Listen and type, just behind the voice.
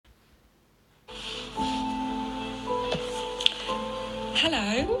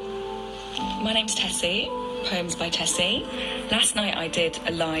Hello, my name's Tessie, Poems by Tessie. Last night I did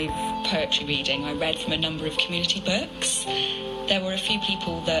a live poetry reading. I read from a number of community books. There were a few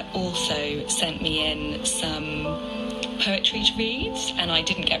people that also sent me in some poetry to read, and I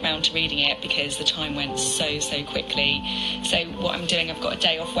didn't get round to reading it because the time went so quickly. So what I'm doing, I've got a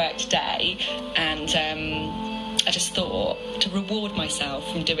day off work today, and I just thought to reward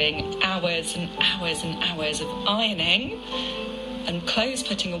myself from doing hours and hours and hours of ironing and clothes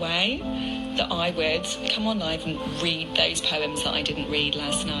putting away, that I would come on live and read those poems that I didn't read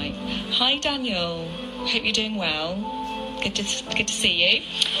last night. Hi Daniel, hope you're doing well. Good to see you.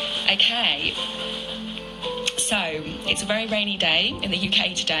 Okay, so it's a very rainy day in the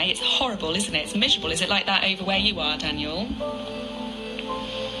UK today. It's horrible, isn't it? It's miserable. Is it like that over where you are, Daniel?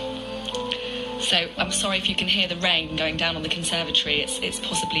 So I'm sorry if you can hear the rain going down on the conservatory. It's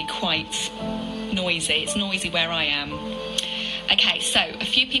possibly quite noisy. It's noisy where I am. Okay, so a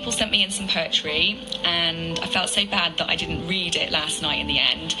few people sent me in some poetry, and I felt so bad that I didn't read it last night in the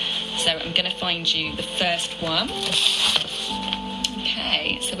end. So I'm going to find you the first one.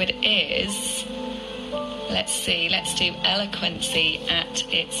 Okay, so it is, let's do Eloquency at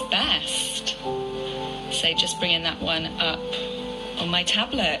its Best. So just bringing that one up on my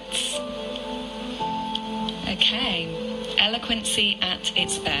tablets. Okay, Eloquency at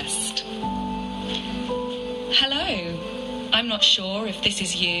its Best. Hello. I'm not sure if this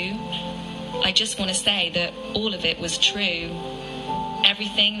is you. I just want to say that all of it was true.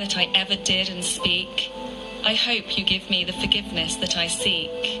 Everything that I ever did and speak, I hope you give me the forgiveness that I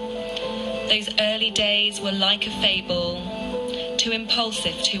seek. Those early days were like a fable, too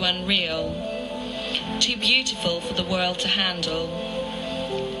impulsive, too unreal, too beautiful for the world to handle.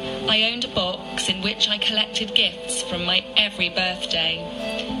 I owned a box in which I collected gifts from my every birthday.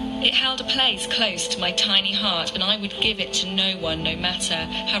 It held a place close to my tiny heart, and I would give it to no one, no matter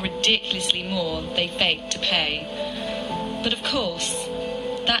how ridiculously more they faked to pay. But of course,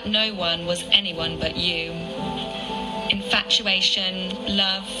 that no one was anyone but you. Infatuation,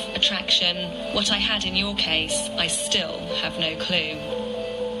 love, attraction, what I had in your case, I still have no clue.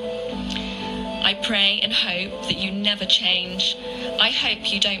 I pray and hope that you never change. I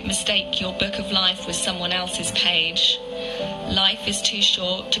hope you don't mistake your book of life with someone else's page. Life is too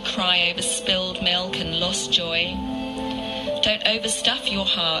short to cry over spilled milk and lost joy. Don't overstuff your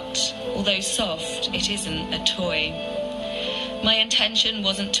heart, although soft, it isn't a toy. My intention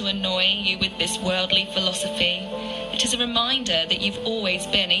wasn't to annoy you with this worldly philosophy. It is a reminder that you've always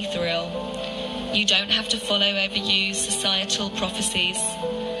been ethereal. You don't have to follow overused societal prophecies.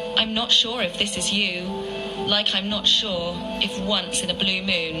 I'm not sure if this is you, like I'm not sure if once in a blue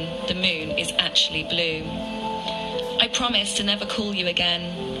moon, the moon is actually blue. I promise to never call you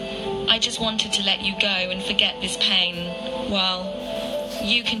again. I just wanted to let you go and forget this pain. Well,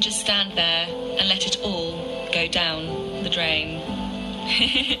 you can just stand there and let it all go down the drain.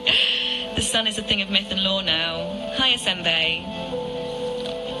 The sun is a thing of myth and law now. Hi, Asembe.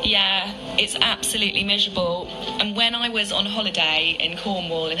 Yeah, it's absolutely miserable. And when I was on holiday in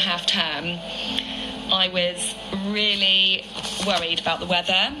Cornwall in half term, I was really worried about the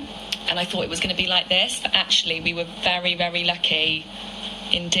weather. And I thought it was going to be like this, but actually we were very lucky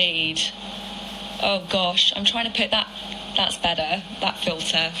indeed. Oh gosh, I'm trying to put that's better, that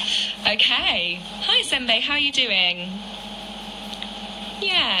filter. Okay, hi Sembe, how are you doing?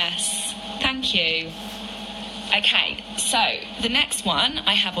 Yes, thank you. Okay, so the next one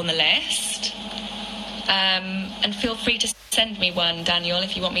I have on the list, and feel free to send me one, Daniel,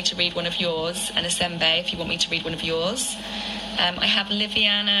 if you want me to read one of yours, and Asembe, if you want me to read one of yours. I have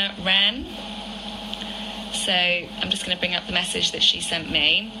Liviana Wren, so I'm just going to bring up the message that she sent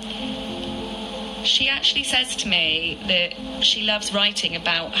me. She actually says to me that she loves writing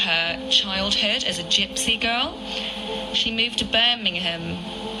about her childhood as a gypsy girl. She moved to Birmingham,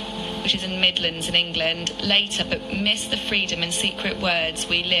 which is in Midlands in England, later, but missed the freedom and secret words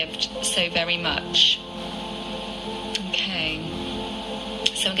we lived so very much. Okay,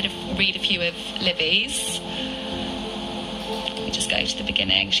 so I'm going to read a few of Livy's. Just go to the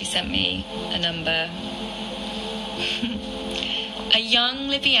beginning. She sent me a number. A young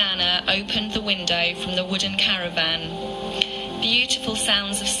Liviana opened the window from the wooden caravan. Beautiful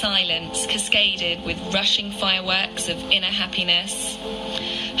sounds of silence cascaded with rushing fireworks of inner happiness.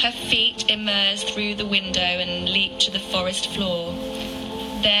 Her feet immersed through the window and leaped to the forest floor.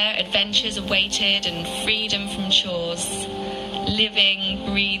 There adventures awaited and freedom from chores. Living,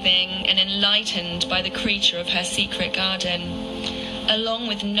 breathing, and enlightened by the creature of her secret garden, along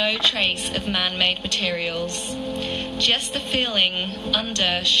with no trace of man-made materials. just the feeling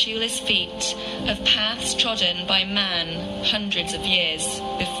under shoeless feet of paths trodden by man hundreds of years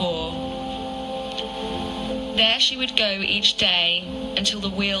before. There she would go each day until the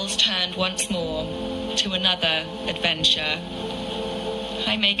wheels turned once more to another adventure.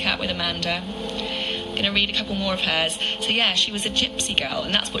 Hi, Make Out with Amanda. I'm going to read a couple more of hers. So yeah, she was a gypsy girl,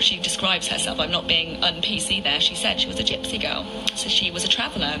 and that's what she describes herself. I'm not being un-PC there. She said she was a gypsy girl, so she was a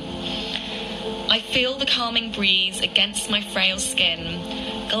traveller. I feel the calming breeze against my frail skin,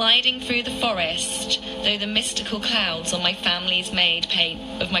 gliding through the forest, though the mystical clouds on my family's made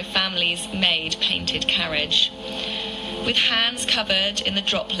painted carriage. With hands covered in the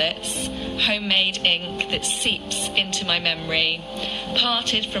droplets, homemade ink that seeps into my memory,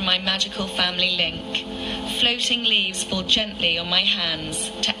 parted from my magical family link, floating leaves fall gently on my hands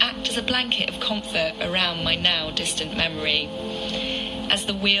to act as a blanket of comfort around my now distant memory. As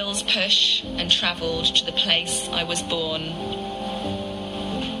the wheels push and travelled to the place I was born.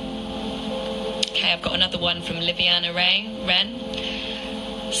 Okay, I've got another one from Liviana Wren.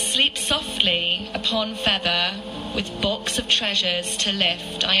 Sleep softly upon feather, with box of treasures to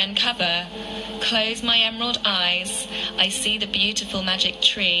lift, I uncover. Close my emerald eyes, I see the beautiful magic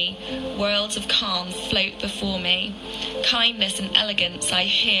tree. Worlds of calm float before me. Kindness and elegance I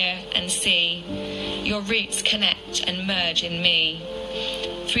hear and see. Your roots connect and merge in me.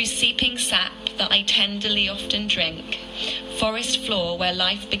 Through seeping sap that I tenderly often drink, forest floor where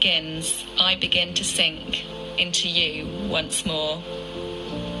life begins, I begin to sink into you once more.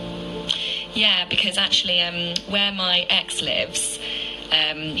 Yeah, because actually where my ex lives,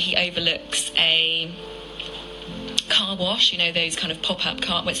 he overlooks a car wash, you know, those kind of pop-up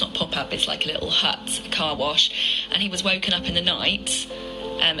car, well, it's not pop-up, it's like a little hut car wash, and he was woken up in the night,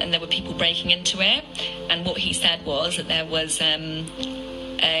 and there were people breaking into it, and what he said was that there was in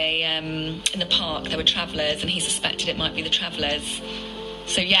the park there were travellers, and he suspected it might be the travellers.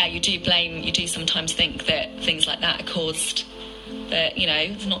 So yeah, you do sometimes think that things like that are caused. But, you know,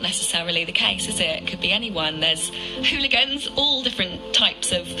 it's not necessarily the case, is it? It could be anyone. There's hooligans, all different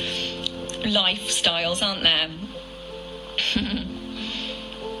types of lifestyles, aren't there?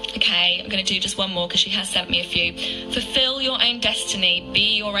 Okay, I'm going to do just one more because she has sent me a few. Fulfill your own destiny,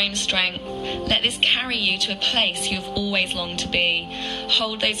 be your own strength. Let this carry you to a place you have always longed to be.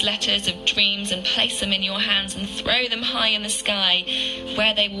 Hold those letters of dreams and place them in your hands and throw them high in the sky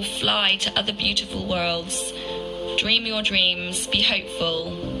where they will fly to other beautiful worlds. Dream your dreams, be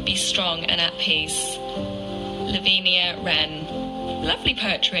hopeful, be strong and at peace. Lavinia Wren. Lovely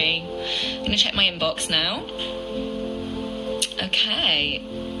poetry. I'm going to check my inbox now. Okay,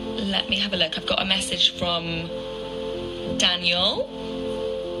 let me have a look. I've got a message from Daniel.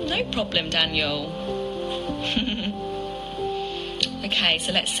 No problem, Daniel. Okay,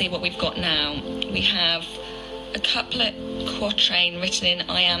 so let's see what we've got now. We have a couplet quatrain written in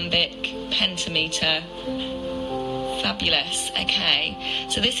iambic pentameter. Fabulous. Okay,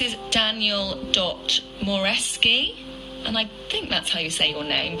 so this is Daniel.Moreski, and I think that's how you say your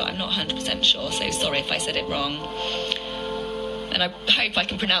name, but I'm not 100% sure, so sorry if I said it wrong. And I hope I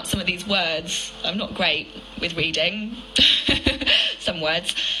can pronounce some of these words. I'm not great with reading some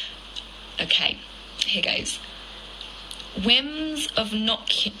words. Okay, here goes. Whims of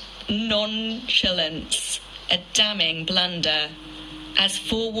nonchalance, a damning blunder, as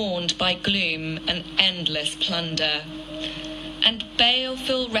forewarned by gloom and endless plunder, and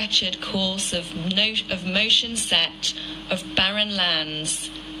baleful wretched course of motion set, of barren lands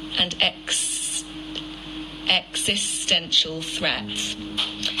and existential threats,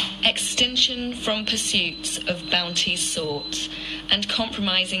 extinction from pursuits of bounties sought, and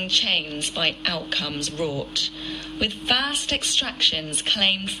compromising chains by outcomes wrought, with vast extractions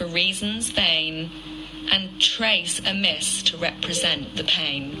claimed for reasons vain, and trace amiss to represent the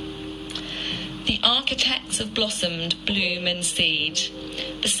pain. The architects of blossomed bloom and seed,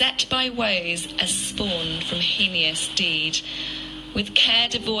 beset by woes as spawned from heinous deed, with care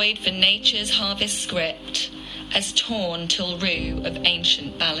devoid for nature's harvest script, as torn till rue of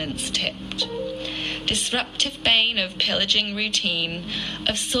ancient balance tipped. Disruptive bane of pillaging routine,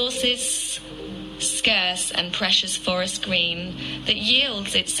 of sources scarce and precious forest green, that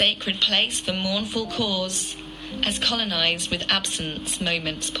yields its sacred place for mournful cause, as colonized with absence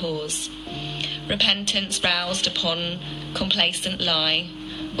moments pause. Repentance roused upon complacent lie,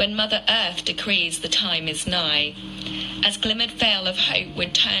 when Mother Earth decrees the time is nigh, as glimmered veil of hope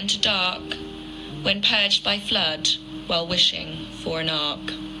would turn to dark, when purged by flood, while wishing for an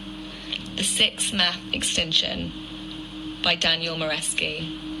ark. The Sixth Math Extinction by Daniel Moreski.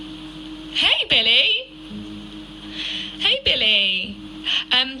 Hey, Billy! Hey, Billy!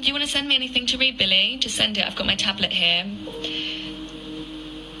 Do you want to send me anything to read, Billy? Just send it. I've got my tablet here.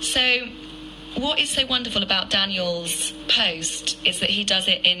 So, what is so wonderful about Daniel's post is that he does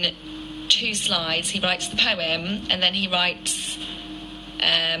it in 2 slides. He writes the poem, and then he writes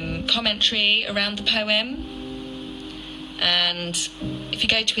commentary around the poem. And if you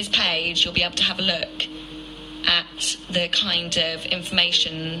go to his page, you'll be able to have a look at the kind of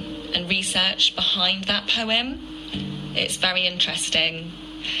information and research behind that poem. It's very interesting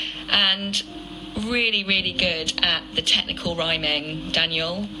and really, really good at the technical rhyming,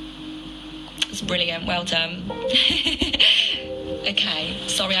 Daniel. It's brilliant, well done. Okay,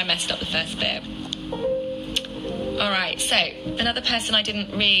 sorry I messed up the first bit. Alright, so another person I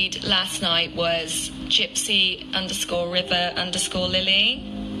didn't read last night was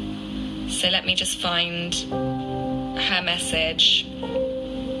Gypsy_River_Lily. So let me just find her message.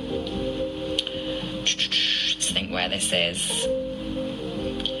 Just think where this is.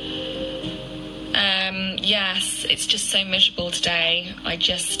 Yes, it's just so miserable today. I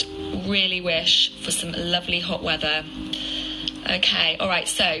just really wish for some lovely hot weather. Okay, alright,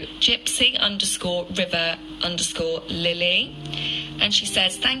 so Gypsy_River_Lily. And she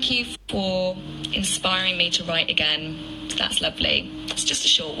says, thank you for inspiring me to write again. That's lovely. It's just a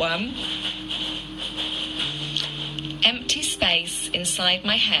short one. Empty space inside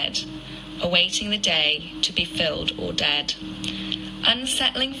my head, awaiting the day to be filled or dead.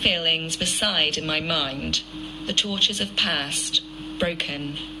 Unsettling feelings reside in my mind, the tortures of past,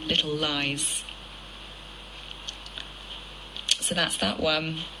 broken little lies. So that's that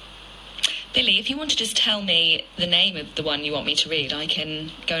one. Billy, if you want to just tell me the name of the one you want me to read, I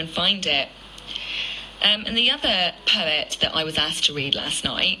can go and find it. And the other poet that I was asked to read last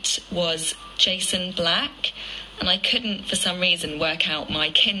night was Jason Black, and I couldn't, for some reason, work out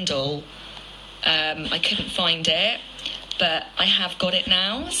my Kindle. I couldn't find it, but I have got it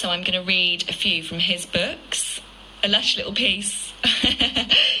now, so I'm going to read a few from his books. A lush little piece.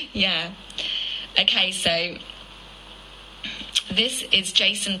 Yeah. Okay, so this is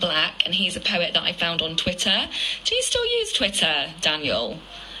Jason Black, and he's a poet that I found on Twitter. Do you still use Twitter, Daniel?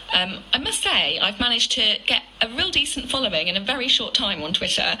 I must say, I've managed to get a real decent following in a very short time on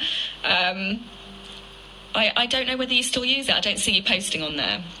Twitter. I don't know whether you still use it. I don't see you posting on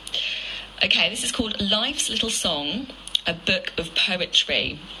there. Okay, this is called Life's Little Song, a book of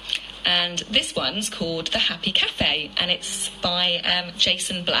poetry. And this one's called The Happy Cafe, and it's by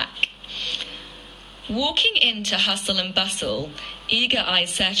Jason Black. Walking into hustle and bustle, eager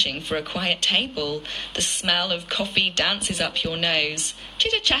eyes searching for a quiet table, the smell of coffee dances up your nose.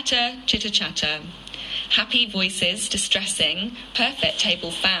 Chitter-chatter, chitter-chatter. Happy voices distressing, perfect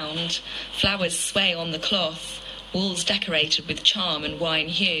table found. Flowers sway on the cloth, walls decorated with charm and wine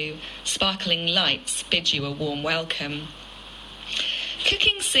hue. Sparkling lights bid you a warm welcome.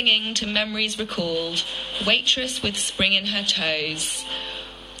 Cooking, singing to memories recalled, waitress with spring in her toes.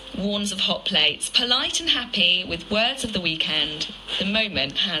 Warns of hot plates, polite and happy with words of the weekend. The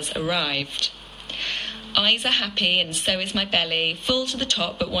moment has arrived. Eyes are happy and so is my belly, full to the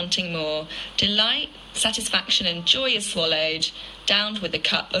top but wanting more. Delight, satisfaction and joy is swallowed, downed with a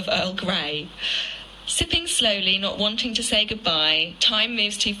cup of Earl Grey. Sipping slowly, not wanting to say goodbye, time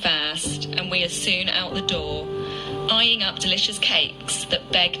moves too fast and we are soon out the door. Eyeing up delicious cakes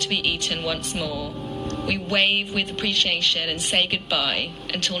that beg to be eaten once more. We wave with appreciation and say goodbye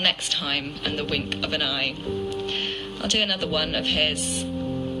until next time and the wink of an eye. I'll do another one of his.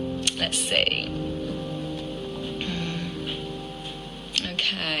 Let's see.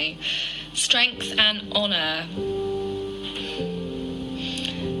 Okay. Strength and honour.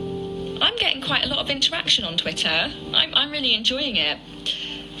 I'm getting quite a lot of interaction on Twitter. I'm really enjoying it.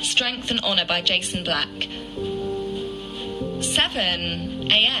 Strength and Honour by Jason Black.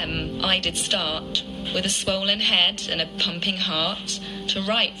 7 a.m. I did start, with a swollen head and a pumping heart, to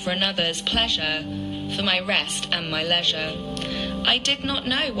write for another's pleasure, for my rest and my leisure. I did not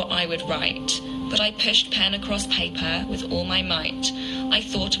know what I would write, but I pushed pen across paper with all my might. I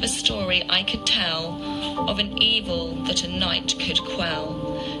thought of a story I could tell, of an evil that a night could quell.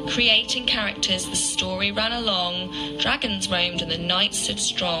 Creating characters, the story ran along, dragons roamed and the night stood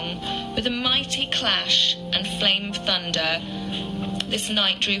strong. With a mighty clash and flame of thunder, this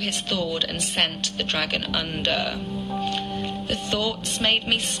knight drew his sword and sent the dragon under. The thoughts made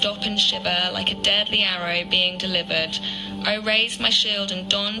me stop and shiver, like a deadly arrow being delivered. I raised my shield and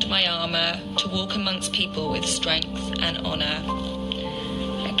donned my armour, to walk amongst people with strength and honour.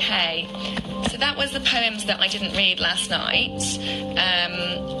 Okay, so that was the poems that I didn't read last night.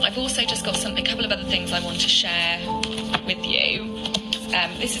 I've also just got a couple of other things I want to share with you.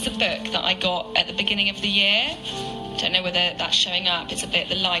 This is a book that I got at the beginning of the year. Don't know whether that's showing up. It's a bit,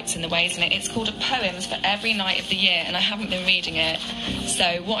 the lights in the way, isn't it? It's called A Poems for Every Night of the Year, and I haven't been reading it.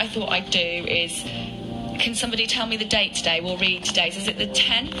 So what I thought I'd do is, can somebody tell me the date today? We'll read today's. Is it the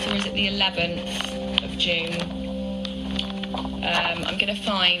 10th or is it the 11th of June? I'm going to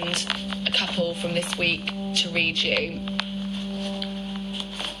find a couple from this week to read you.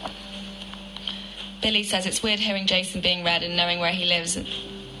 Billy says, it's weird hearing Jason being read and knowing where he lives.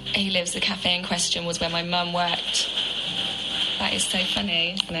 The cafe in question was where my mum worked. That is so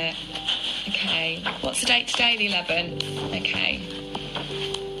funny, isn't it? Okay. What's the date today? The 11th. Okay.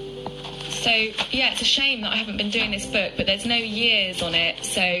 So, yeah, it's a shame that I haven't been doing this book, but there's no years on it,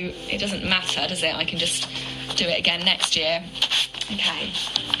 so it doesn't matter, does it? I can just do it again next year. Okay.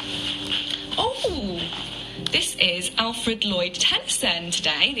 Oh, this is Alfred Lloyd Tennyson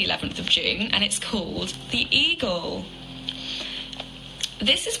today, the 11th of June, and it's called The Eagle.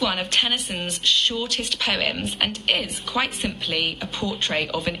 This is one of Tennyson's shortest poems and is, quite simply, a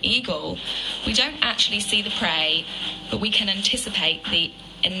portrait of an eagle. We don't actually see the prey, but we can anticipate the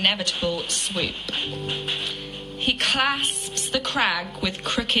inevitable swoop. He clasps the crag with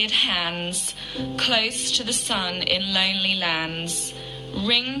crooked hands, close to the sun in lonely lands.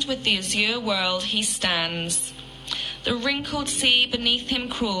 Ringed with the azure world he stands. The wrinkled sea beneath him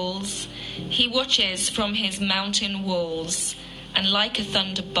crawls. He watches from his mountain walls, and like a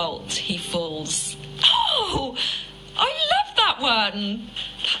thunderbolt he falls. Oh, I love that one.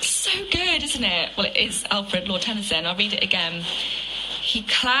 That's so good, isn't it? Well, it is Alfred Lord Tennyson. I'll read it again. He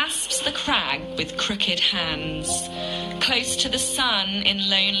clasps the crag with crooked hands, close to the sun in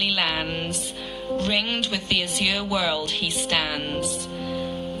lonely lands. Ringed with the azure world he stands.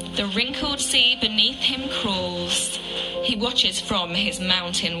 The wrinkled sea beneath him crawls. He watches from his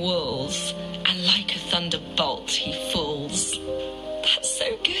mountain walls, and like a thunderbolt he falls. That's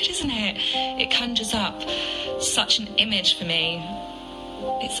so good, isn't it? It conjures up such an image for me.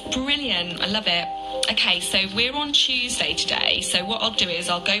 It's brilliant. I love it. Okay, so we're on Tuesday today, so what I'll do is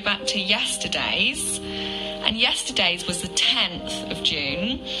I'll go back to yesterday's, and yesterday's was the 10th of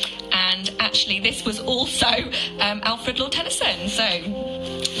June, and actually this was also Alfred Lord Tennyson, so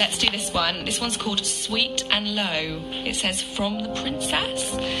let's do this one. This one's called Sweet and Low. It says, from the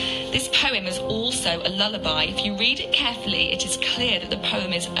Princess. This poem is also a lullaby. If you read it carefully, it is clear that the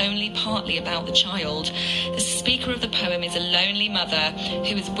poem is only partly about the child. The speaker of the poem is a lonely mother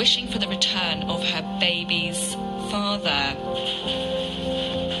who is wishing for the return of her baby's father.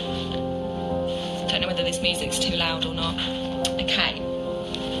 Don't know whether this music's too loud or not. Okay.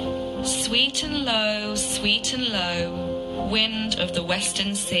 Sweet and low, wind of the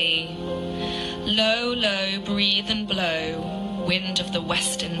western sea. Low, low, breathe and blow, wind of the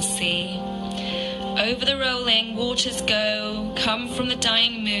western sea. Over the rolling waters go, come from the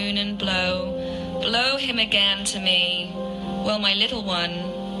dying moon and blow him again to me, while my little one,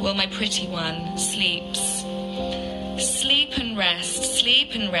 while my pretty one sleeps. Sleep and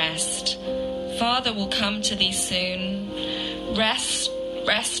rest, Father will come to thee soon. Rest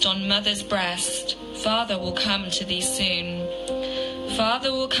on mother's breast, Father will come to thee soon.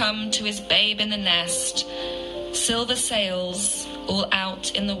 Father will come to his babe in the nest. Silver sails all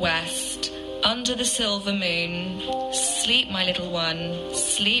out in the west, under the silver moon. Sleep, my little one,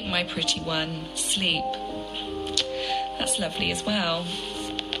 sleep, my pretty one, sleep. That's lovely as well.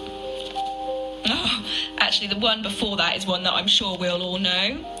 Oh, actually the one before that is one that I'm sure we'll all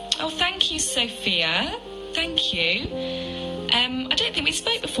know. Oh, thank you, Sophia. Thank you. I don't think we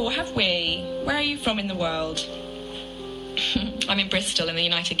spoke before, have we? Where are you from in the world? I'm in Bristol in the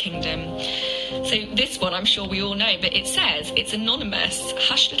United Kingdom. So this one I'm sure we all know, but it says, it's anonymous,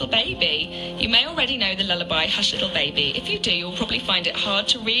 Hush Little Baby. You may already know the lullaby Hush Little Baby. If you do, you'll probably find it hard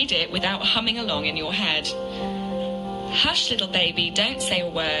to read it without humming along in your head. Hush little baby, don't say a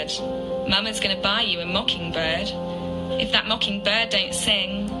word. Mama's gonna buy you a mockingbird. If that mockingbird don't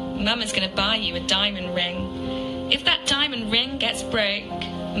sing, Mama's gonna buy you a diamond ring. If that diamond ring gets broke,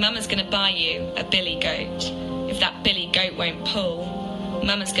 Mama's gonna buy you a billy goat. If that billy goat won't pull,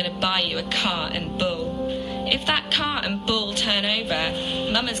 Mama's gonna buy you a cart and bull. If that cart and bull turn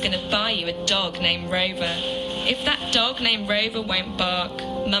over, Mama's gonna buy you a dog named Rover. If that dog named Rover won't bark,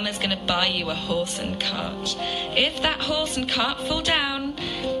 Mama's gonna buy you a horse and cart. If that horse and cart fall down,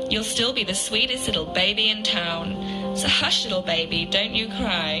 you'll still be the sweetest little baby in town. So hush little baby, don't you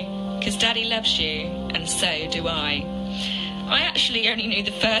cry, 'cause Daddy loves you, and so do I. I actually only knew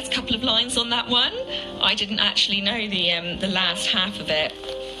the first couple of lines on that one. I didn't actually know the last half of it.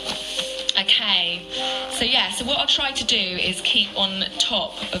 Okay, so what I'll try to do is keep on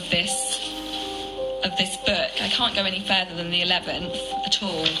top of this book. I can't go any further than the 11th at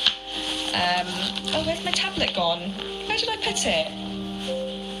all. Where's my tablet gone? Where did I put it?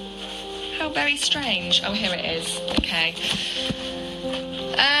 How very strange. Oh, here it is. Okay.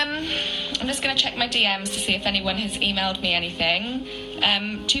 I'm just going to check my DMs to see if anyone has emailed me anything.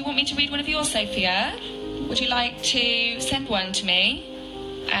 Do you want me to read one of yours, Sophia? Would you like to send one to me?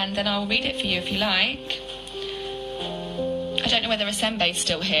 And then I'll read it for you if you like. I don't know whether Asembe's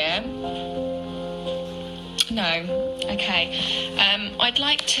still here. No. Okay. I'd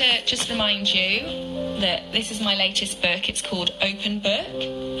like to just remind you that this is my latest book. It's called Open Book.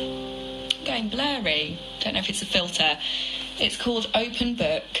 I'm going blurry. Don't know if it's a filter. It's called Open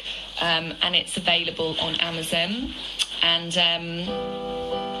Book, and it's available on Amazon. And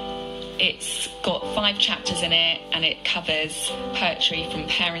it's got 5 chapters in it, and it covers poetry from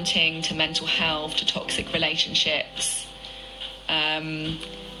parenting to mental health to toxic relationships,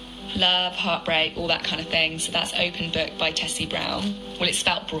 love, heartbreak, all that kind of thing. So that's Open Book by Tessie Brown. Well, it's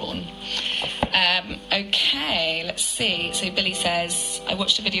spelt Braun. Okay, let's see. So Billy says, I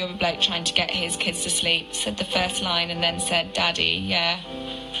watched a video of a bloke trying to get his kids to sleep, said the first line and then said, Daddy, yeah.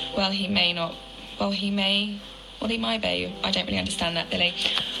 Well, he may not. Well, he may. Well, he might be. I don't really understand that, Billy.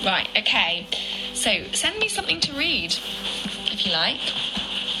 Right, okay. So send me something to read, if you like.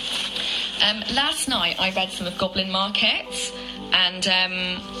 Last night I read some of Goblin Market, and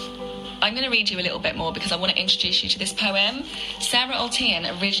I'm going to read you a little bit more because I want to introduce you to this poem. Sarah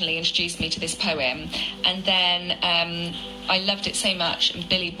Altian originally introduced me to this poem, and then I loved it so much, and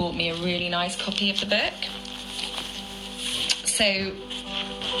Billy bought me a really nice copy of the book. So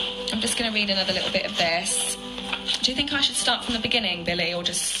I'm just going to read another little bit of this. Do you think I should start from the beginning, Billy, or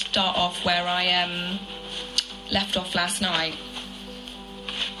just start off where I left off last night?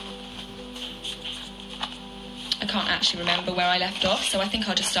 I can't actually remember where I left off, so I think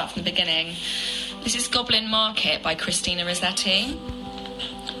I'll just start from the beginning. This is Goblin Market by Christina Rossetti.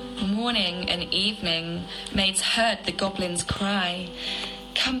 Morning and evening, maids heard the goblins cry,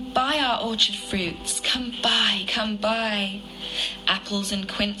 come buy our orchard fruits, come buy, come buy. Apples and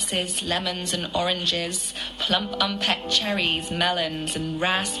quinces, lemons and oranges, plump unpecked cherries, melons and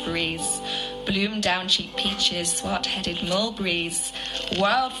raspberries, bloom down cheek peaches, swart-headed mulberries,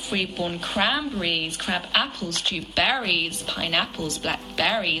 wild freeborn cranberries, crab apples, dewberries, pineapples,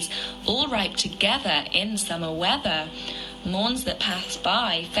 blackberries, all ripe together in summer weather. Morns that pass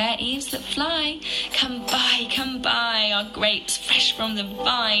by, fair eves that fly, come buy our grapes fresh from the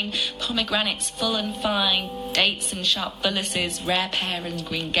vine, pomegranates full and fine, dates and sharp bullaces, rare pear and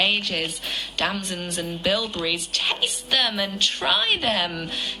green gages, damsons and bilberries, taste them and try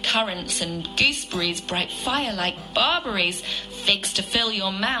them, currants and gooseberries, bright fire like barberries, figs to fill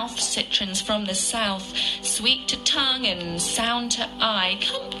your mouth, citrons from the south, sweet to tongue and sound to eye,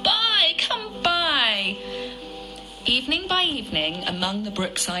 come buy, come buy. Evening by evening, among the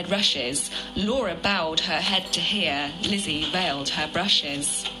brookside rushes, Laura bowed her head to hear, Lizzie veiled her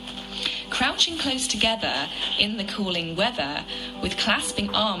brushes. Crouching close together in the cooling weather, with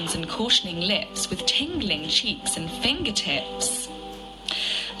clasping arms and cautioning lips, with tingling cheeks and fingertips.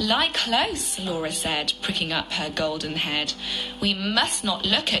 Lie close, Laura said, pricking up her golden head. We must not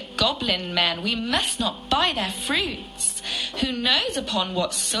look at goblin men, we must not buy their fruits. Who knows upon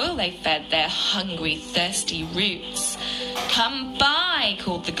what soil they fed their hungry, thirsty roots? Come buy,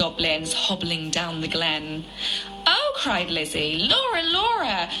 called the goblins, hobbling down the glen. Oh, cried Lizzie, Laura,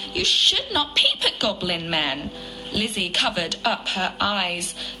 Laura, you should not peep at goblin men. Lizzie covered up her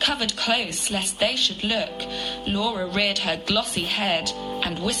eyes, covered close lest they should look. Laura reared her glossy head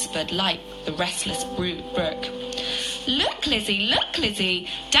and whispered like the restless brook. Look, Lizzie,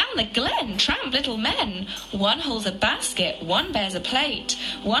 down the glen tramp little men. One holds a basket, one bears a plate,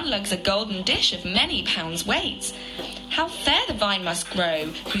 one lugs a golden dish of many pounds weight. How fair the vine must grow,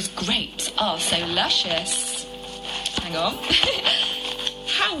 whose grapes are so luscious. Hang on.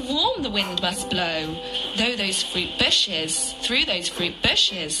 How warm the wind must blow, through those fruit bushes.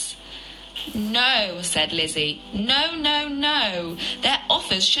 No, said Lizzie, no, their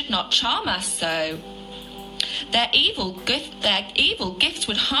offers should not charm us so. Their evil gifts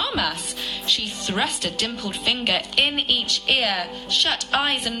would harm us. She thrust a dimpled finger in each ear, shut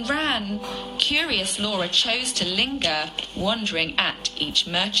eyes and ran. Curious Laura chose to linger, wondering at each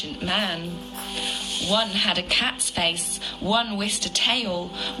merchant man. One had a cat's face, one whisked a tail,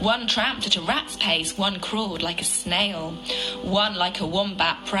 one tramped at a rat's pace, one crawled like a snail, one like a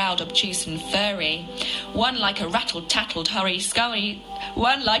wombat, proud, obtuse and furry, one like a rattle-tattled hurry-scurry,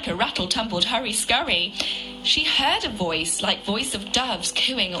 one like a rattle-tumbled hurry-scurry. She heard a voice, like voice of doves,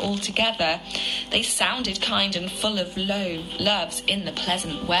 cooing all together. They sounded kind and full of loves in the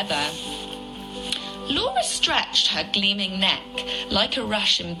pleasant weather. Laura stretched her gleaming neck, like a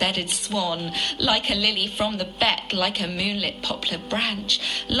rush-embedded swan, like a lily from the beck, like a moonlit poplar branch,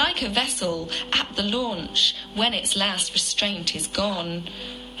 like a vessel at the launch, when its last restraint is gone.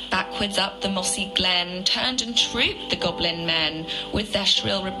 Backwards up the mossy glen turned and trooped the goblin men, with their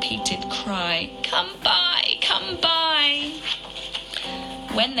shrill repeated cry, "Come by, come by!"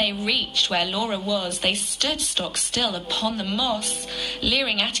 When they reached where Laura was, they stood stock still upon the moss,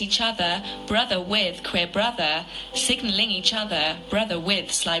 leering at each other, brother with queer brother, signalling each other, brother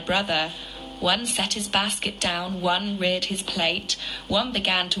with sly brother. One set his basket down, one reared his plate, one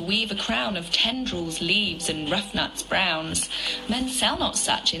began to weave a crown of tendrils, leaves, and rough nuts browns. Men sell not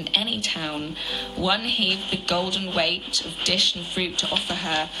such in any town. One heaved the golden weight of dish and fruit to offer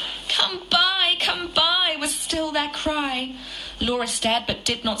her. Come by, was still their cry. Laura stared but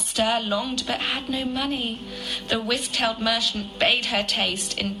did not stir, longed but had no money. The whisk-tailed merchant bade her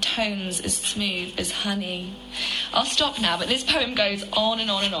taste in tones as smooth as honey. I'll stop now, but this poem goes on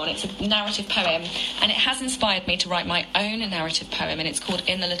and on and on. It's a narrative poem, and it has inspired me to write my own narrative poem, and it's called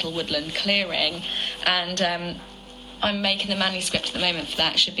In the Little Woodland Clearing. And I'm making the manuscript at the moment for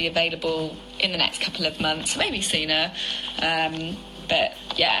that. It should be available in the next couple of months, maybe sooner. But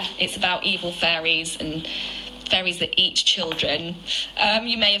yeah, it's about evil fairies and fairies that eat children.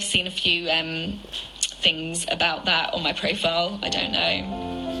 You may have seen a few things about that on my profile. I don't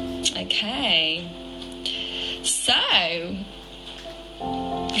know. Okay. So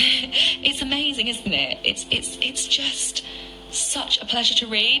it's amazing, isn't it? It's just such a pleasure to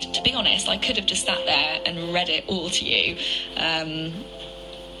read. To be honest, I could have just sat there and read it all to you.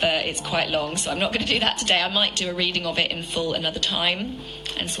 But it's quite long, so I'm not going to do that today. I might do a reading of it in full another time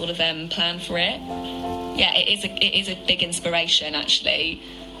and sort of plan for it. Yeah, it is a big inspiration, actually,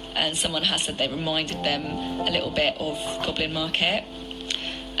 and someone has said they reminded them a little bit of Goblin Market.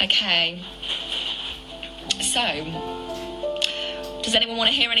 Okay, so does anyone want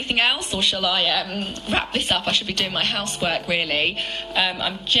to hear anything else, or shall I wrap this up? I should be doing my housework, really.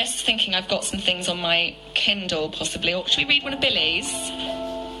 I'm just thinking I've got some things on my Kindle, possibly. Or should we read one of Billy's?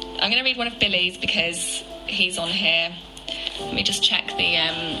 I'm going to read one of Billy's because he's on here. Let me just check the...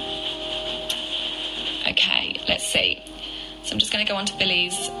 Okay, let's see. So I'm just going to go onto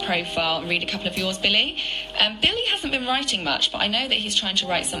Billy's profile and read a couple of yours, Billy. Billy hasn't been writing much, but I know that he's trying to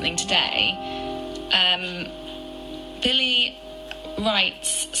write something today. Billy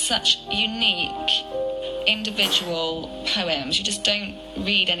writes such unique, individual poems. You just don't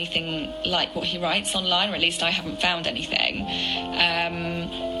read anything like what he writes online, or at least I haven't found anything.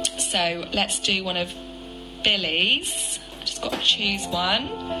 So let's do one of Billy's. I just got to choose one.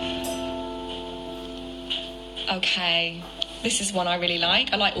 Okay, this is one I really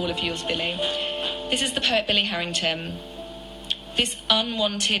like. I like all of yours, Billy. This is the poet Billy Harrington. This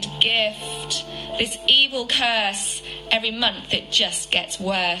unwanted gift, this evil curse, every month it just gets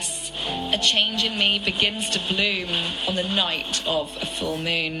worse. A change in me begins to bloom on the night of a full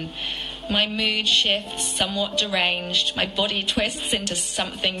moon. My mood shifts, somewhat deranged. My body twists into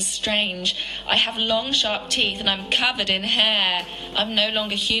something strange. I have long, sharp teeth and I'm covered in hair. I'm no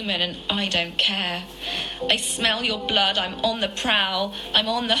longer human and I don't care. I smell your blood, I'm on the prowl. I'm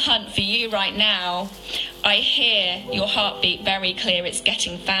on the hunt for you right now. I hear your heartbeat very clear. It's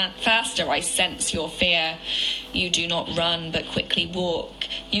getting faster. I sense your fear. You do not run, but quickly walk.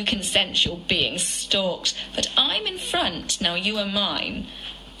 You can sense you're being stalked. But I'm in front, now you are mine.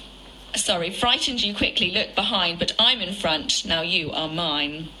 Sorry, frightened you quickly, look behind, but I'm in front, now you are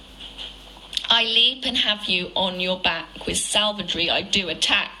mine. I leap and have you on your back, with salvagry I do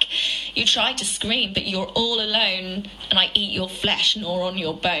attack. You try to scream, but you're all alone, and I eat your flesh, nor on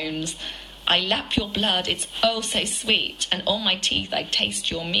your bones. I lap your blood, it's oh so sweet, and on my teeth I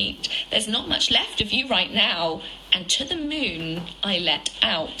taste your meat. There's not much left of you right now, and to the moon I let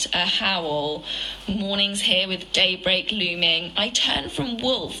out a howl. Morning's here with daybreak looming. I turn from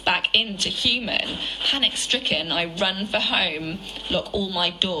wolf back into human. Panic-stricken, I run for home, lock all my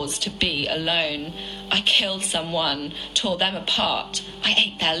doors to be alone. I killed someone, tore them apart. I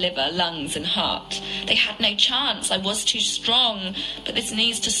ate their liver, lungs and heart. They had no chance, I was too strong. But this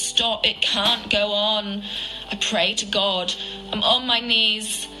needs to stop, it can't go on. I pray to God, I'm on my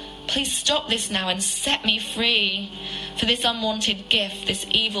knees. Please stop this now and set me free. For this unwanted gift, this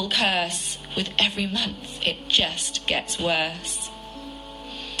evil curse, with every month it just gets worse.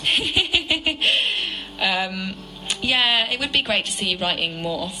 Yeah, it would be great to see you writing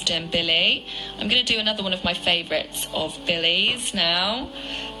more often, Billy. I'm going to do another one of my favourites of Billy's now.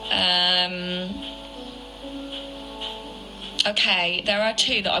 Okay, there are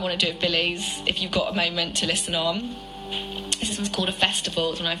two that I want to do of Billy's, if you've got a moment to listen on. This one's called A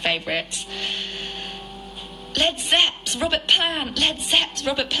Festival, it's one of my favourites. Zepp's Robert Plant, Led Zepp's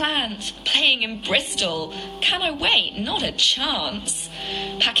Robert Plant, playing in Bristol. Can I wait? Not a chance.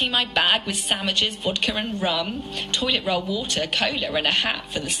 Packing my bag with sandwiches, vodka and rum, toilet roll water, cola and a hat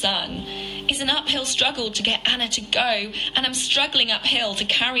for the sun. It's an uphill struggle to get Anna to go, and I'm struggling uphill to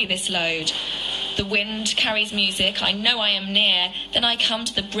carry this load. The wind carries music, I know I am near, then I come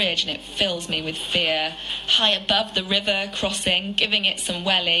to the bridge and it fills me with fear. High above the river, crossing, giving it some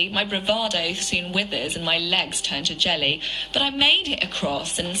welly, my bravado soon withers and my legs turn to jelly. But I made it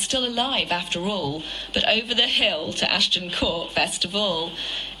across and still alive after all, but over the hill to Ashton Court Festival.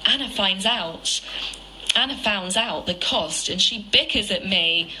 Anna finds out the cost and she bickers at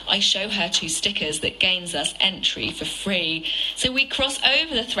me. I show her 2 stickers that gains us entry for free. So we cross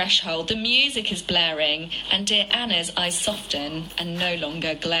over the threshold, the music is blaring, and dear Anna's eyes soften and no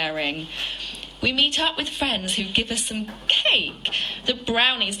longer glaring. We meet up with friends who give us some cake. The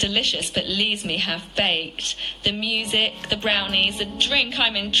brownie's delicious but leaves me half-baked. The music, the brownies, the drink,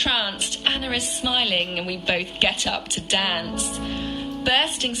 I'm entranced. Anna is smiling and we both get up to dance.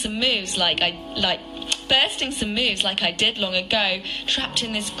 Bursting some moves like I did long ago, trapped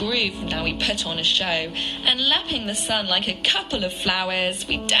in this groove, now we put on a show, and lapping the sun like a couple of flowers,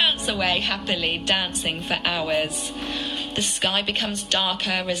 we dance away happily, dancing for hours. The sky becomes darker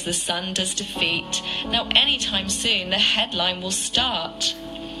as the sun does defeat. Now anytime soon the headline will start.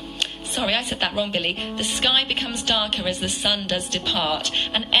 Sorry, I said that wrong, Billy. The sky becomes darker as the sun does depart,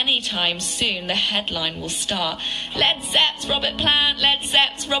 and anytime soon the headline will start. Led Zepp's Robert Plant, Led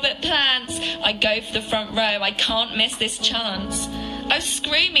Zepp's Robert Plant. I go for the front row, I can't miss this chance. Oh,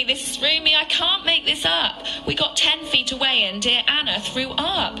 screw me, I can't make this up. We got 10 feet away and dear Anna threw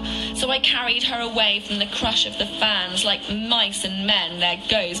up. So I carried her away from the crush of the fans. Like mice and men, there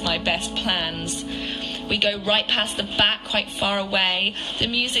goes my best plans. We go right past the back, quite far away. The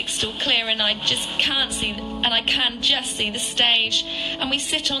music's still clear and I can just see the stage. And we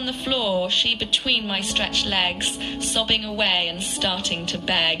sit on the floor, she between my stretched legs, sobbing away and starting to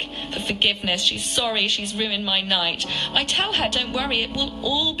beg for forgiveness. She's sorry, she's ruined my night. I tell her, don't worry, it will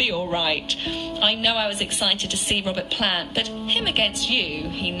all be all right. I know I was excited to see Robert Plant, but him against you,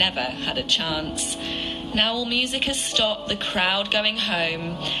 he never had a chance. Now all music has stopped, the crowd going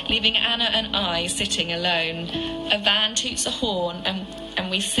home, leaving Anna and I sitting alone. A van toots a horn and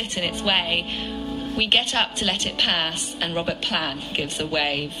we sit in its way. We get up to let it pass and Robert Plant gives a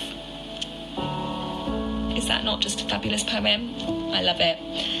wave. Is that not just a fabulous poem? I love it.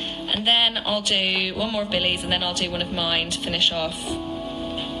 And then I'll do one more of Billy's and then I'll do one of mine to finish off.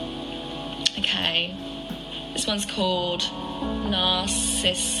 Okay. This one's called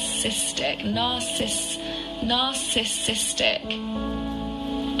Narcissistic.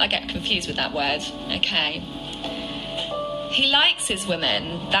 I get confused with that word. Okay. He likes his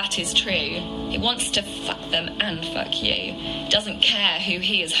women, that is true. He wants to fuck them and fuck you. Doesn't care who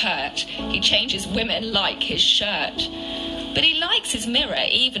he has hurt. He changes women like his shirt. But he likes his mirror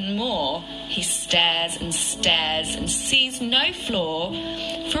even more. He stares and sees no flaw,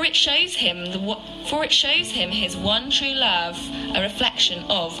 for it shows him his one true love, a reflection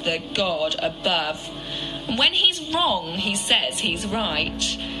of the God above. And when he's wrong, he says he's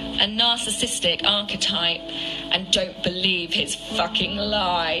right, a narcissistic archetype, and don't believe his fucking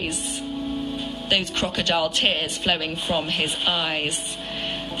lies. Those crocodile tears flowing from his eyes.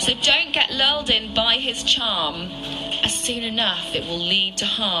 So don't get lulled in by his charm, as soon enough it will lead to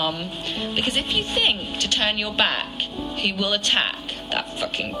harm. Because if you think to turn your back, he will attack that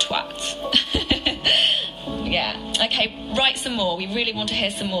fucking twat. Yeah, okay, write some more. We really want to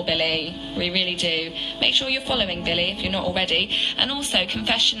hear some more, Billy. We really do. Make sure you're following Billy if you're not already. And also,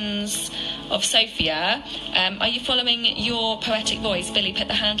 Confessions of Sophia. Are you following Your Poetic Voice? Billy put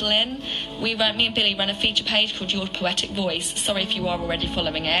the handle in. Me and Billy run a feature page called Your Poetic Voice. Sorry if you are already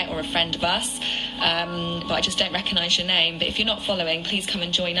following it or a friend of us, but I just don't recognise your name. But if you're not following, please come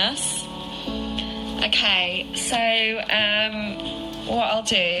and join us. Okay, so what I'll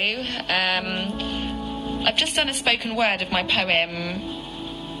do... I've just done a spoken word of my poem,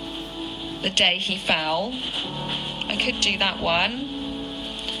 The Day He Fell. I could do that one.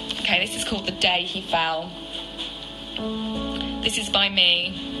 Okay, this is called The Day He Fell. This is by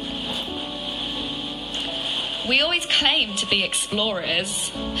me. We always claim to be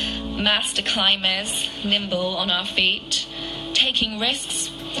explorers, master climbers, nimble on our feet, taking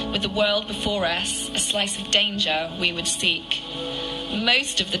risks with the world before us, a slice of danger we would seek.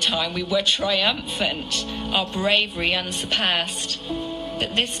 Most of the time we were triumphant, our bravery unsurpassed.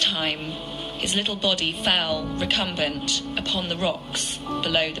 But this time, his little body fell, recumbent, upon the rocks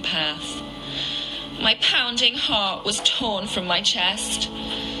below the path. My pounding heart was torn from my chest.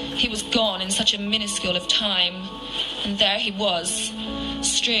 He was gone in such a minuscule of time. And there he was,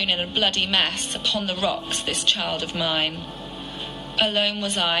 strewn in a bloody mess upon the rocks, this child of mine. Alone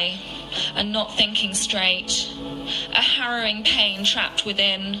was I, and not thinking straight. A harrowing pain trapped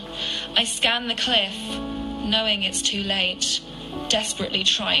within. I scan the cliff, knowing it's too late, desperately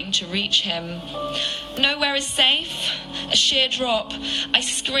trying to reach him. Nowhere is safe. A sheer drop. I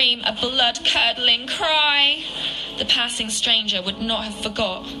scream a blood-curdling cry. The passing stranger would not have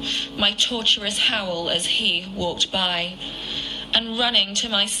forgot my torturous howl as he walked by. And running to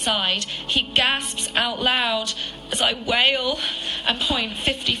my side, he gasps out loud as I wail and point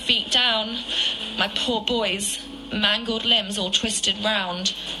 50 feet down. My poor boy's mangled limbs all twisted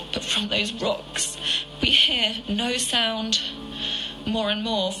round, but from those rocks we hear no sound. More and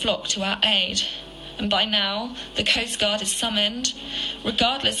more flock to our aid, and by now the Coast Guard is summoned.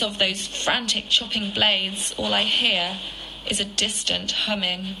 Regardless of those frantic chopping blades, all I hear is a distant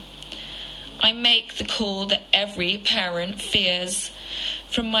humming. I make the call that every parent fears.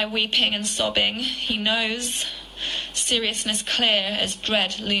 From my weeping and sobbing, he knows. Seriousness clear as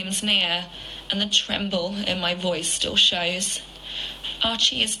dread looms near, and the tremble in my voice still shows.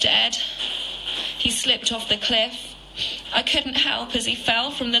 Archie is dead. He slipped off the cliff. I couldn't help as he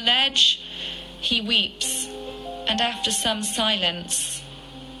fell from the ledge. He weeps, and after some silence,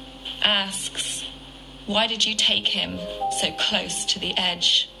 asks, "Why did you take him so close to the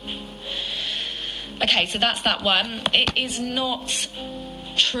edge?" Okay, so that's that one. It is not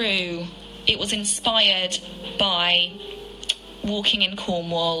true. It was inspired by walking in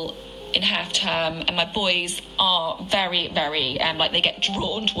Cornwall in half term, and my boys are very, very, they get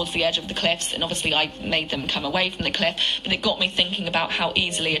drawn towards the edge of the cliffs, and obviously I made them come away from the cliff, but it got me thinking about how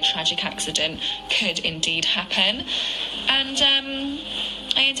easily a tragic accident could indeed happen, and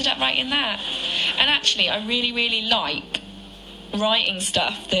I ended up writing that. And actually I really, really like writing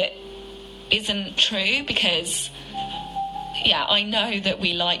stuff that isn't true, because I know that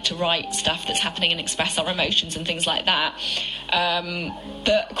we like to write stuff that's happening and express our emotions and things like that,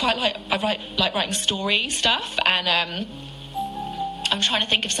 but I like writing story stuff, and I'm trying to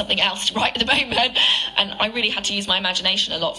think of something else to write at the moment, and I really had to use my imagination a lot